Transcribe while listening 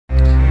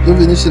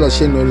Bienvenue sur la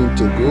chaîne All in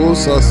Togo.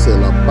 Ça c'est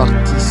la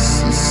partie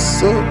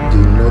 6 de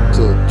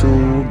notre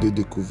tour de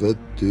découverte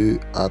de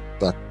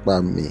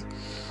Atakpamé.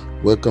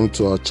 Welcome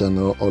to our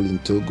channel All in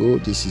Togo.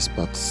 This is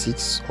part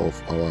 6 of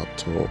our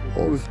tour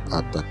of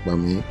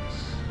Atakpamé.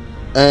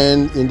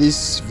 And in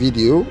this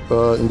video,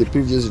 in the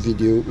previous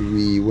video,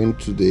 we went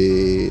to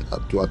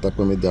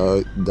Atakpamé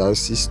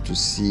diocese to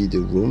see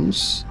the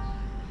rooms.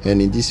 And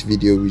in this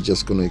video, we're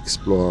just going to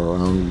explore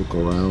around, look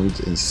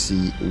around and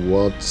see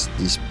what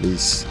this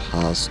place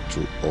has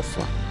to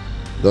offer.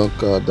 Donc,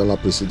 dans la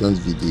précédente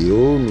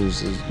vidéo,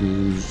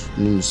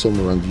 nous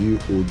sommes rendus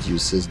au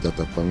diocèse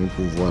d'Atakpamé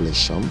pour voir les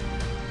chambres.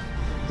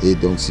 Et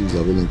donc, si vous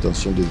avez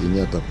l'intention de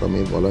venir à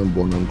Atakpamé, voilà un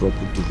bon endroit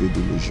pour trouver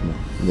des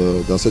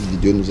logements. Dans cette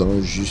vidéo, nous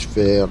allons juste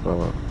faire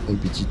un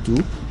petit tour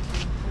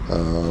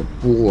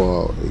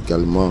pour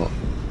également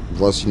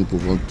voir si nous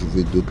pouvons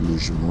trouver d'autres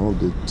logements,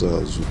 d'autres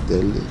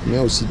hôtels, mais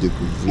aussi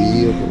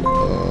découvrir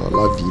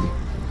la ville.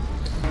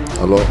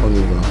 Alors, on y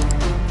va.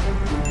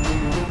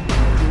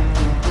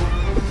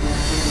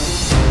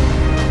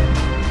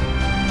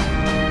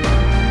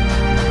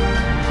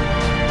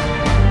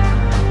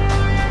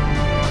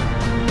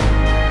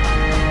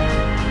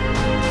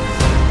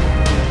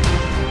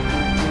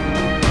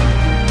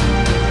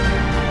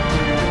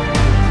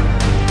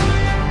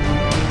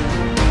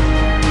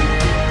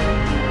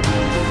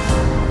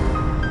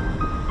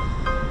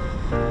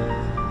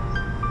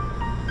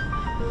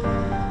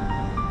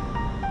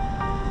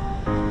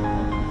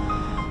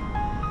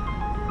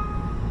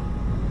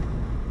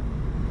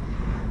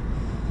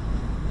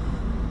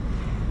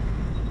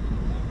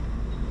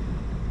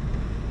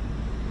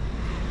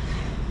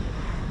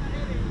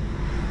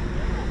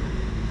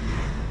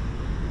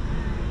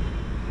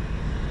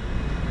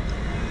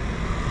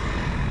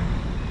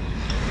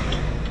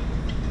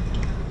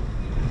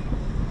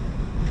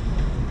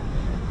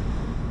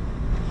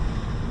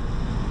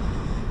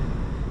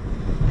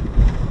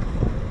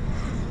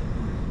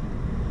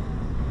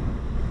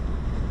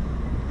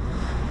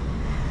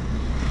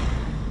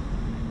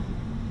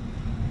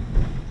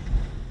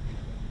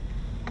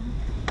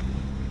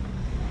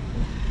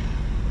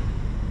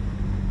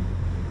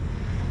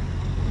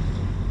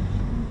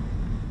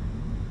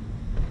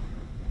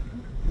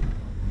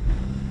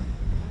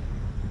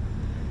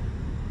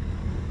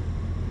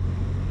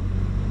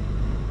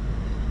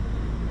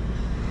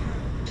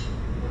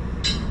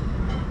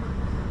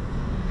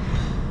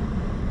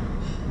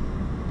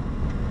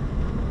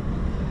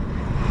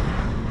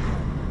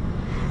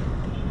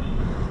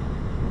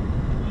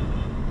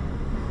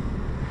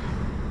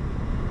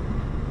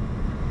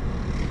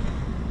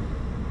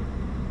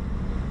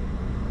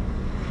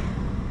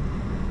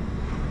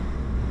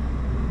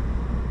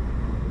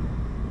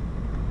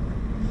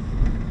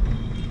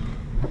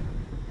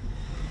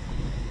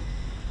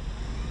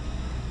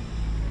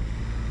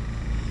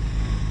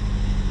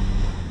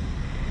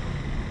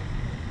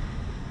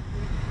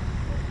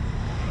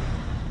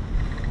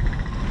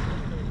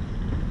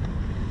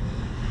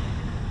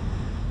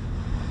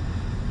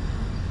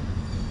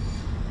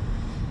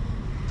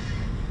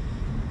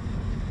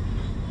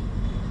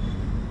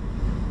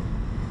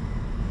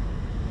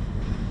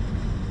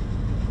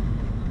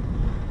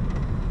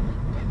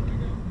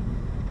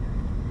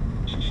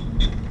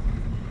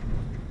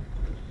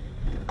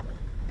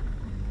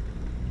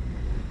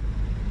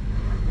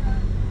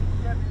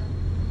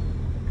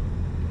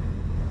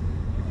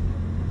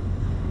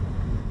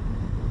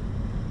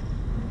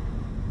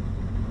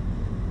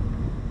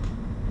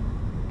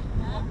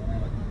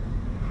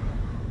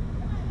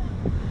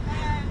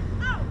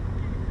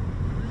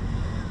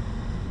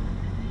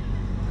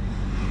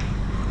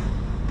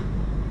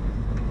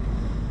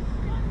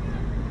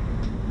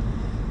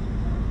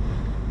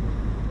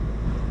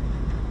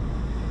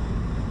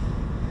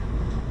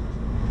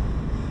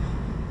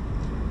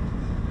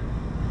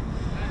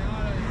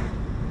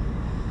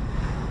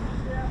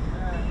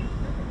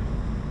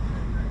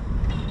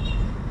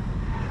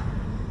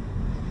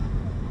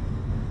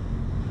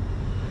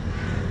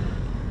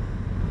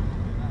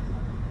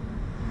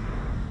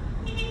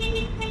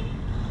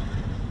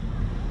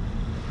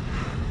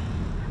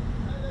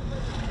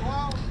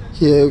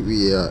 Here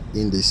we are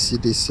in the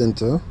city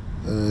center,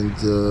 and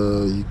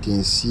you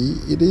can see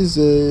it is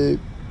a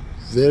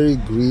very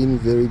green,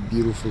 very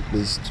beautiful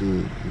place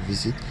to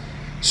visit.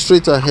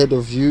 Straight ahead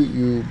of you,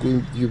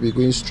 you'll be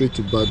going straight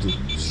to Badou.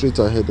 Straight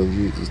ahead of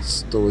you,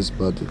 it's towards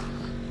Badou.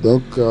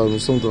 Donc nous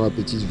sommes dans la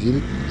petite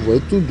ville. Vous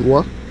voyez tout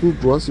droit.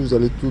 Si vous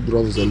allez tout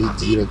droit, vous allez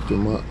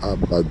directement à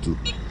Badou.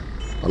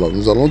 Alors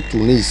nous allons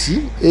tourner ici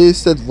et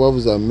cette voie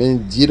vous amène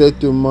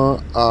directement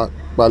à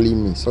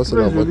Palimé. Ça c'est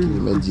la voie qui vous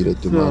mène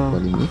directement à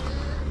Palimé.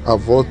 À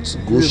votre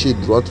gauche et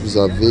droite, vous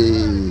avez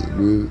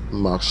le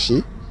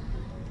marché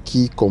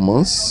qui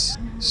commence.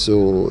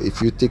 So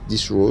if you take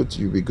this road,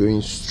 you'll be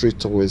going straight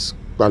towards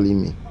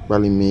Palimé.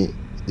 Palimé,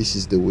 this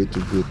is the way to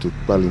go to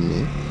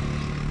Palimé.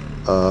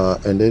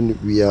 And then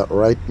we are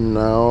right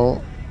now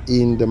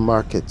in the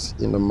market.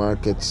 In the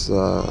market,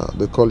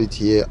 they call it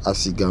here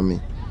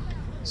Asigame.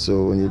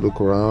 So when you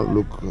look around,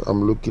 look,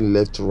 I'm looking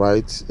left to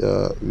right.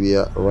 We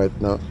are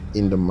right now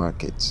in the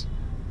market.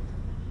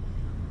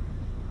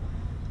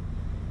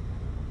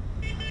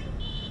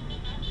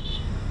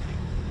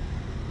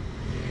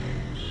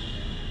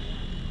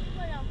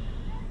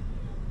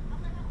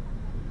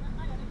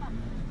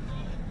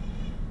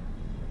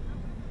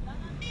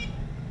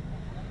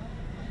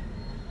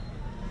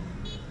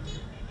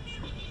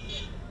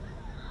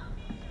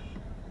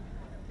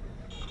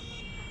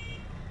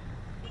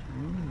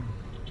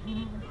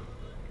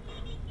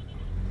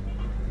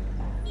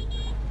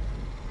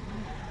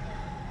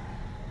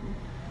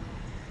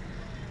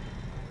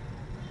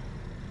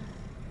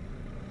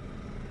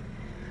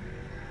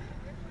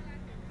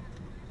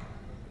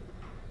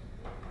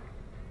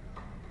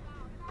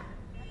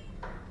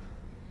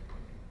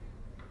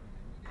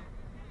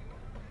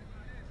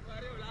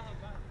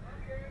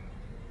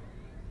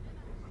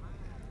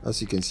 As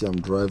you can see, I'm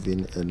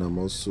driving and I'm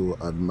also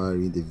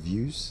admiring the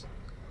views.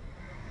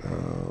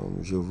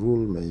 Je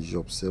roule, mais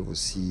j'observe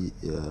aussi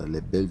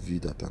les belles vues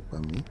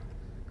d'Atakpamé.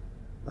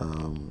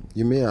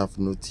 You may have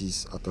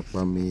noticed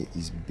Atakpamé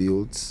is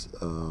built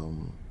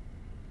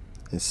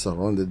and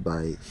surrounded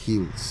by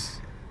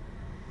hills.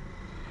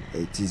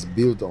 It is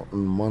built on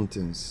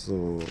mountains,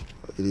 so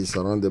it is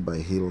surrounded by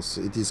hills.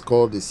 It is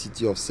called the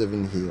City of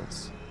Seven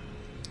Hills.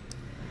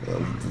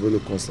 Vous pouvez le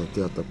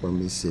constater,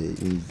 Atakpamé, c'est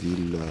une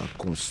ville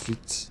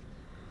construite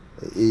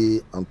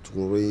et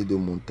entourée de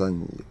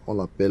montagnes. On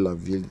l'appelle la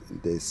ville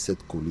des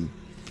sept collines.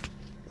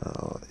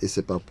 Et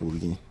c'est pas pour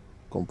rien,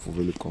 comme vous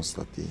pouvez le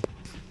constater.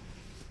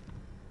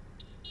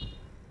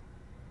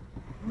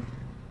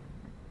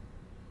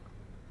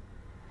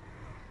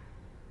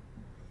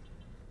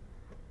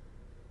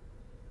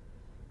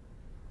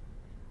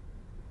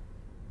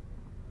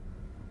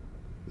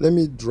 Let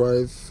me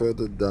drive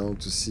further down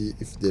to see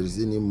if there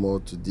is any more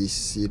to this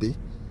city.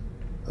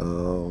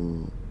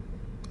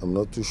 I'm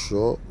not too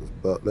sure,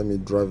 but let me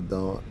drive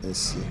down and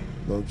see.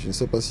 Donc je ne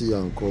sais pas s'il y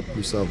a encore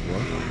plus à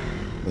voir,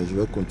 mais je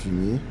vais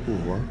continuer pour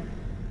voir.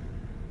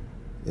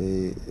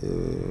 Et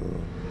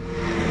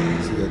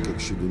s'il y a quelque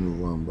chose de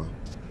nouveau en bas.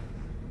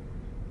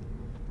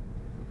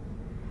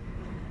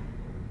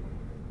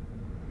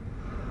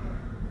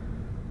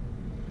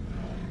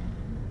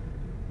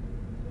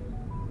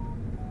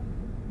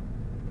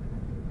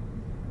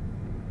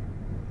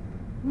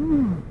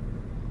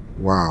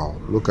 Wow,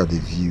 look at the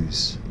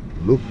views.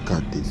 Look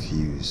at the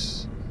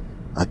views.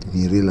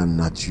 Admirez la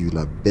nature,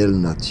 la belle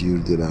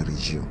nature de la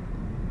région.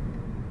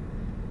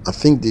 I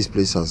think this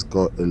place has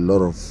got a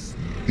lot of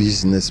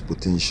business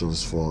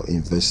potentials for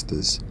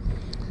investors,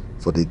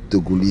 for the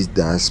Togolese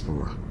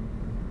diaspora.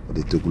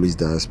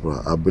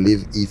 I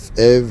believe if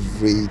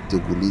every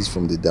Togolese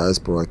from the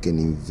diaspora can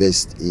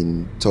invest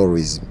in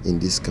tourism in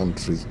this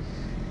country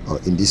or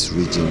in this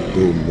region,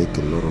 they will make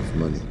a lot of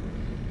money.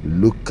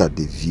 Look at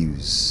the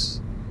views.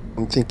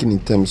 I'm thinking in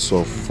terms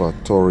of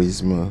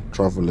tourism,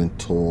 travel and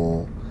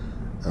tour,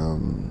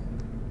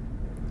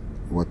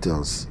 what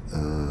else?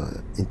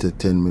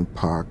 Entertainment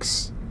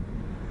parks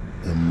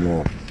and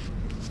more.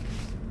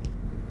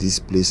 This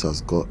place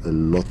has got a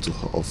lot to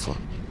offer.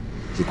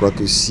 Je crois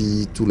que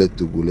si tous les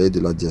Togolais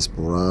de la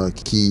diaspora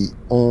qui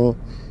ont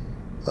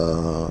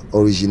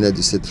originaires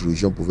de cette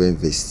région pouvaient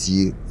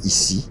investir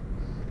ici,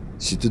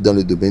 surtout dans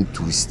le domaine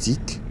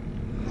touristique,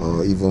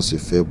 ils vont se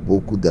faire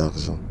beaucoup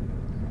d'argent.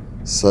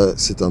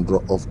 Cet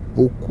endroit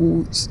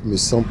me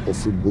semble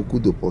offrir beaucoup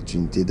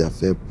d'opportunités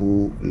d'affaires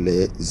pour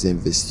les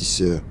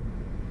investisseurs,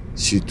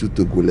 surtout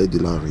Togolais de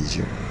la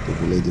région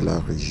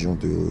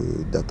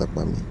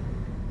d'Atakpamé.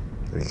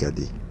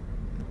 Regardez.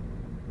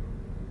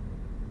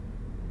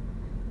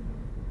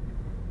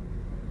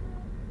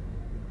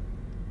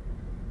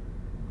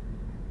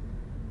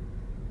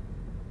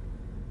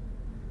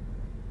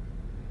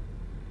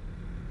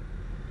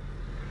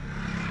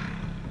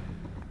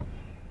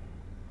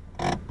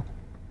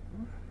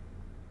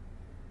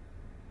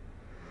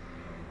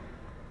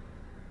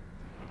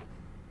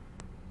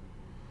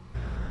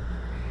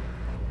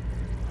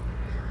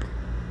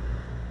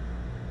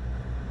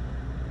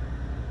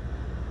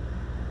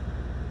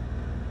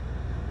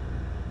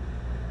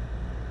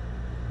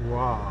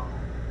 Wow.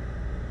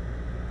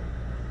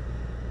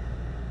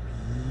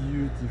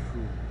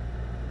 Beautiful.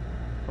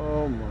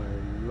 Oh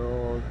my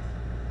Lord.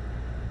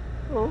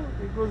 Oh,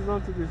 it goes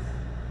down to this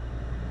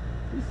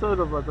side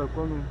of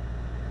Atakpamé.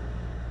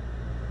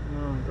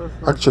 No,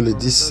 that's not Actually,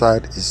 Atakpamé, this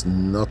side is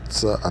not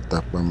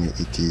Atakpamé.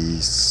 It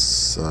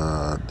is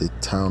the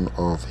town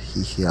of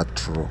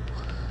Hihiatro.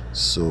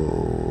 So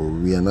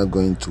we are not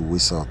going to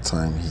waste our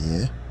time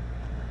here.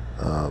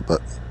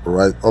 But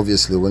right,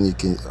 obviously,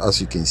 as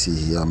you can see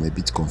here, I'm a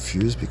bit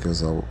confused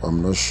because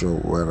I'm not sure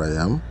where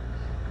I am.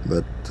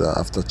 But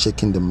after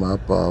checking the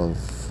map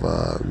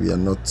we are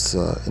not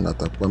in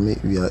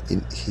Atakpamé, we are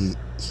in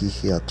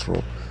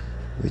Hihiatro,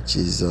 which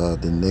is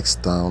the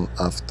next town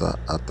after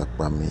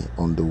Atakpamé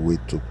on the way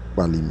to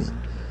Palimi.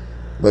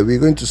 But we're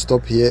going to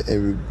stop here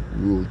and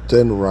we will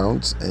turn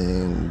around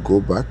and go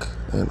back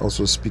and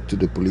also speak to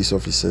the police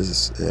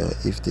officers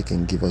if they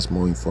can give us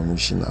more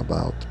information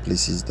about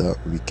places that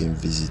we can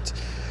visit.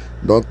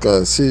 Donc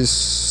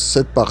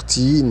cette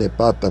partie n'est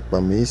pas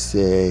Atakpamé,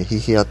 c'est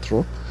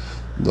Hihiatro.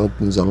 Donc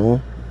nous allons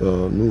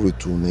nous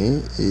retourner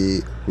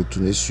et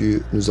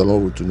nous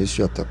allons retourner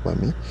sur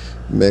Atakpamé.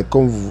 Mais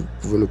comme vous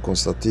pouvez le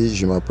constater,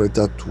 je m'apprête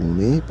à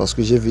tourner parce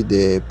que j'ai vu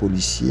des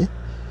policiers.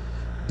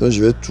 Donc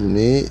je vais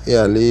tourner et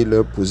aller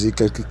leur poser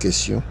quelques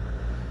questions.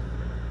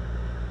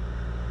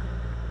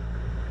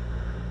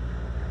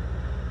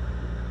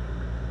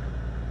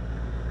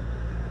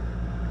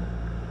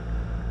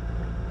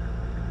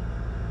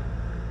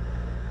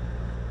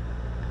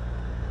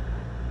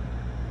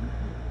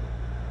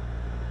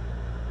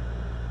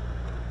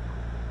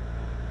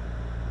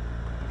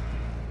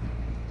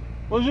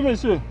 Bonjour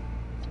monsieur.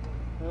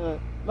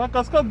 La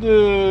cascade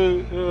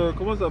de...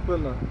 comment ça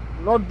s'appelle là?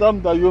 Notre-Dame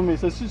d'Ayomé,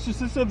 c'est sur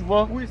cette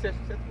voie? Oui, c'est sur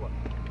cette voie.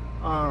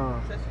 Ah.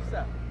 C'est sur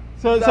ça.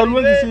 C'est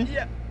loin d'ici?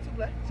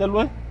 C'est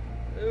loin?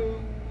 Oui,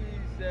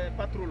 c'est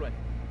pas trop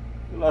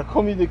loin. À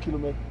combien de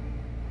kilomètres?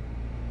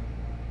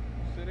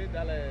 Vous serez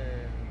dans les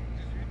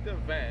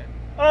 18-20.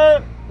 Ah.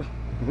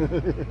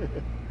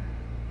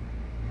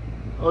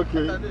 Ok.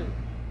 Attendez.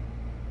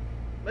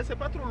 Mais c'est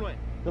pas trop loin.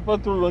 C'est pas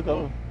trop loin quand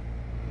même.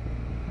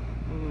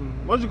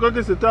 Moi je crois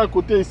que c'était à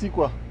côté ici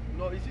quoi.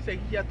 Non, ici c'est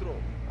Hihiatro.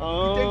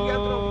 Ah.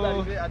 Hihiatro, vous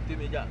arrivez à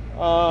Temeja.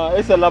 Ah,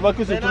 et c'est là-bas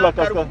que c'est toute la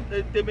cascade.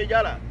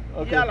 Temeja là,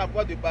 Okay. il y a la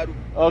voie de Barou.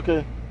 Ok.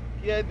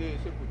 Qui est de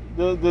ce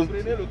côté. Vous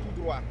prenez le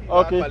tout droit qui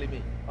Ok. va à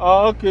Palémé.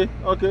 Ah ok,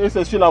 ok, et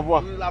c'est sur la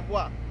voie. La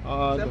voie.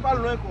 Ah, c'est pas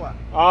loin quoi.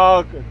 Ah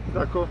ok,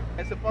 d'accord.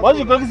 Moi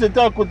je crois que c'était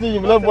à côté, je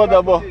voulais voir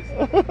d'abord.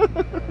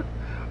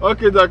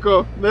 Ok,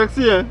 d'accord,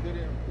 merci hein.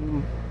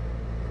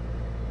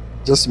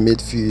 Just made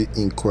few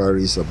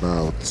inquiries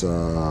about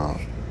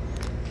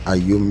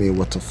Ayomé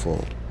waterfall.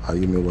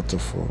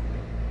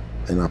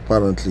 And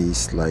apparently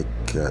it's like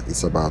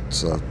it's about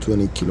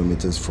 20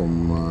 kilometers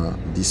from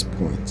this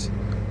point.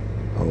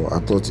 Oh, I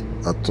thought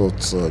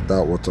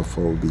that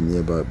waterfall would be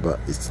nearby, but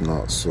it's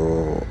not.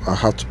 So I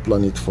had to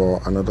plan it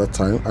for another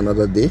time,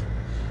 another day.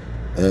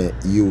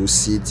 You will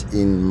see it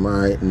in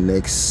my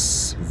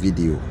next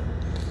video.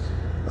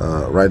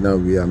 Right now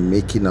we are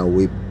making our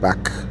way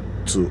back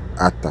to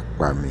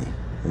Atakpamé.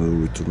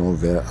 Nous retournons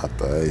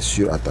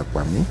sur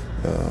Atakpamé.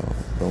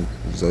 Donc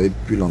vous avez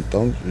pu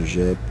l'entendre,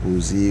 j'ai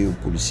posé au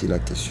policier la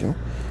question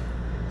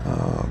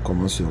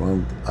comment se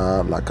rendre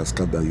à la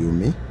cascade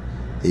d'Ayomé,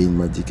 et il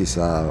m'a dit que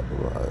c'est à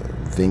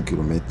 20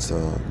 km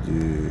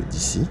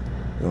d'ici.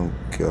 Donc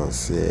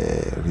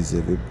c'est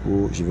réservé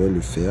pour, je vais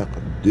le faire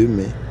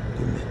demain.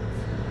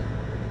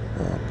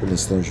 Pour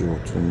l'instant je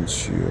retourne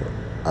sur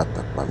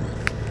Atakpamé.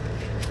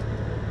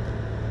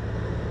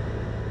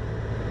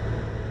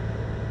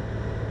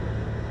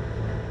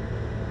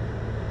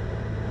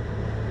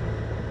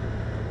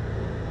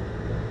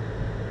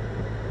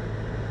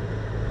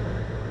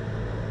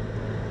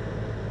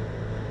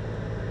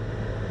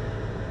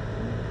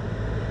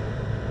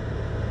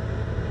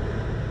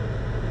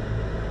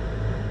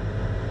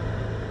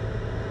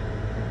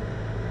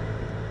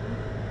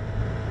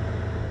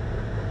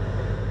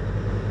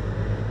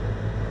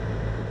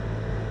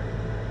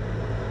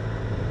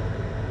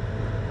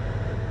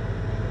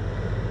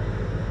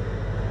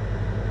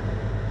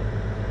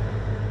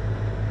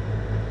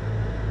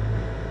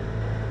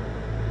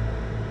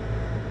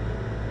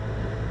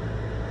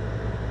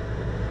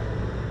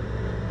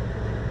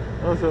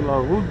 C'est la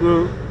route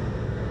de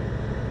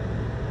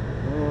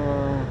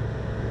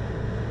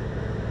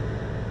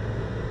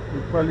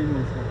Palimé.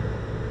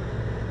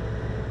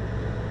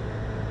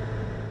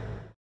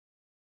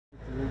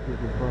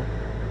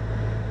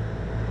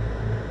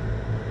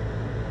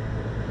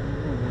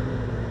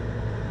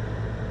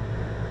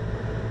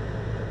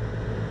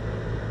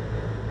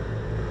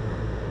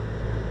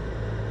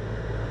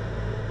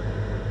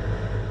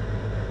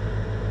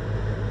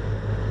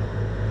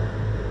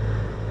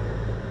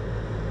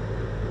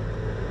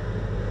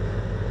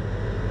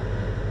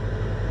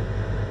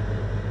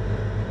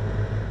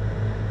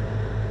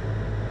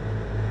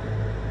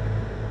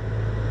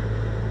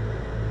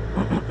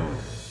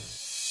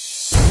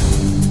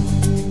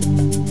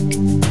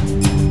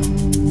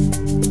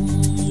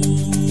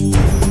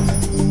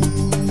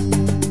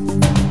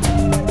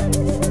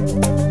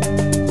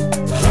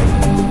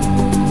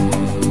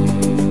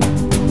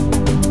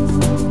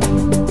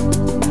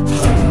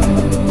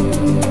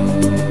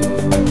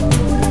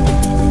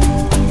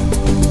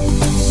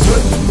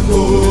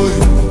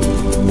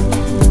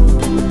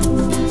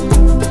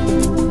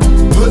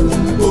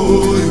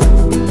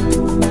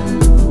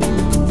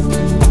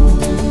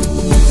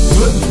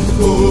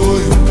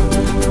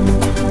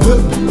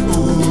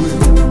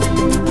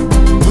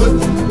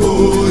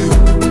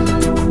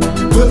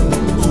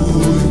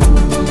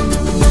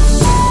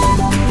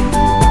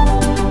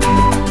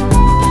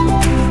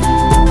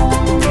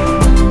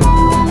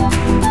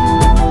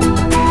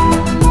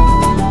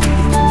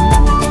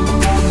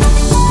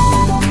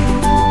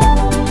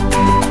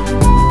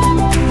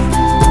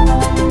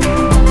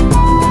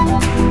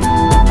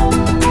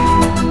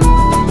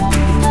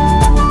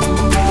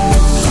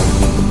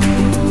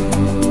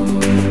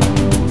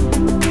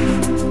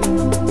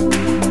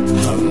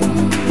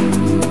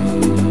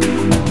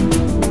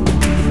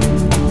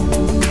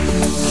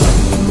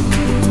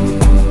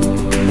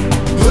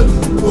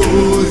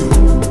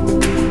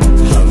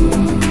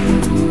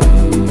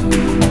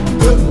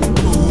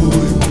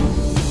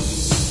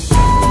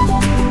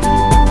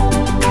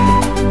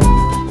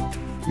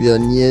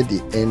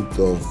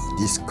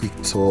 this quick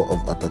tour of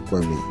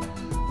Atakpamé.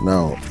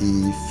 Now,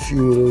 if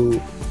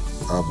you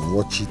have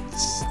watched it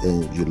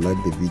and you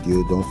like the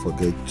video, don't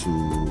forget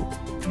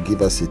to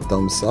give us a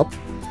thumbs up,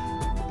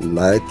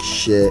 like,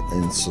 share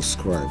and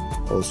subscribe.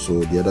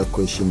 Also, the other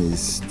question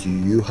is, do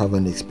you have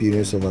an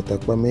experience of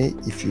Atakpamé?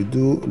 If you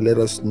do, let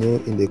us know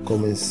in the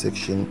comment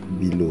section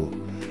below.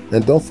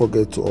 And don't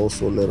forget to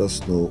also let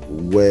us know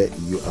where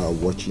you are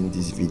watching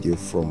this video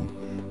from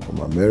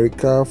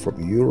America, from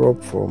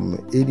Europe, from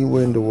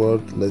anywhere in the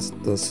world. Let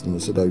us know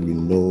so that we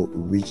know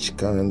which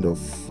kind of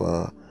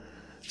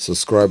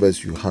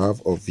subscribers you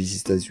have or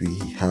visitors we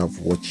have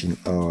watching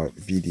our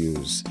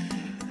videos.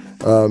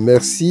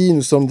 Merci,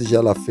 nous sommes déjà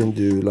à la fin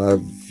de la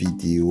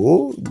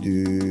vidéo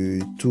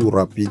du tour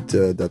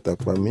rapide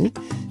d'Atakpamé.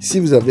 Si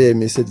vous avez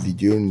aimé cette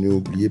vidéo,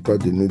 n'oubliez pas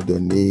de nous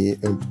donner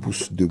un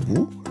pouce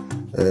debout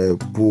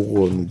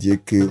pour nous dire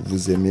que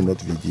vous aimez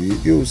notre vidéo,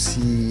 et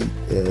aussi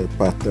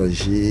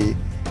partager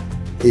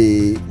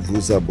et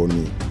vous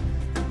abonner.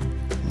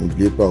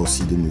 N'oubliez pas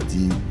aussi de nous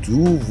dire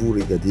d'où vous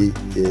regardez,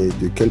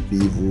 de quel pays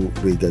vous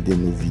regardez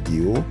nos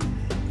vidéos.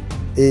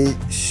 Et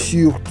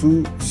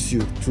surtout,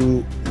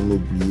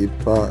 n'oubliez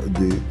pas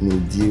de nous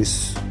dire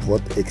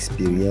votre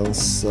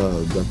expérience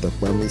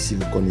d'Atakpamé. Si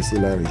vous connaissez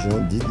la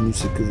région, dites-nous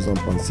ce que vous en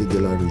pensez de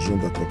la région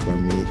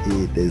d'Atakpamé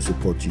et des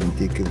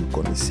opportunités que vous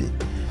connaissez.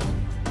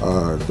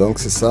 Donc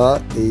c'est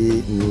ça,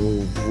 et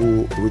nous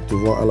vous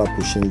retrouvons à la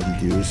prochaine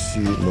vidéo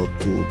sur notre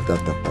tour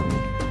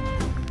d'Atakpamé.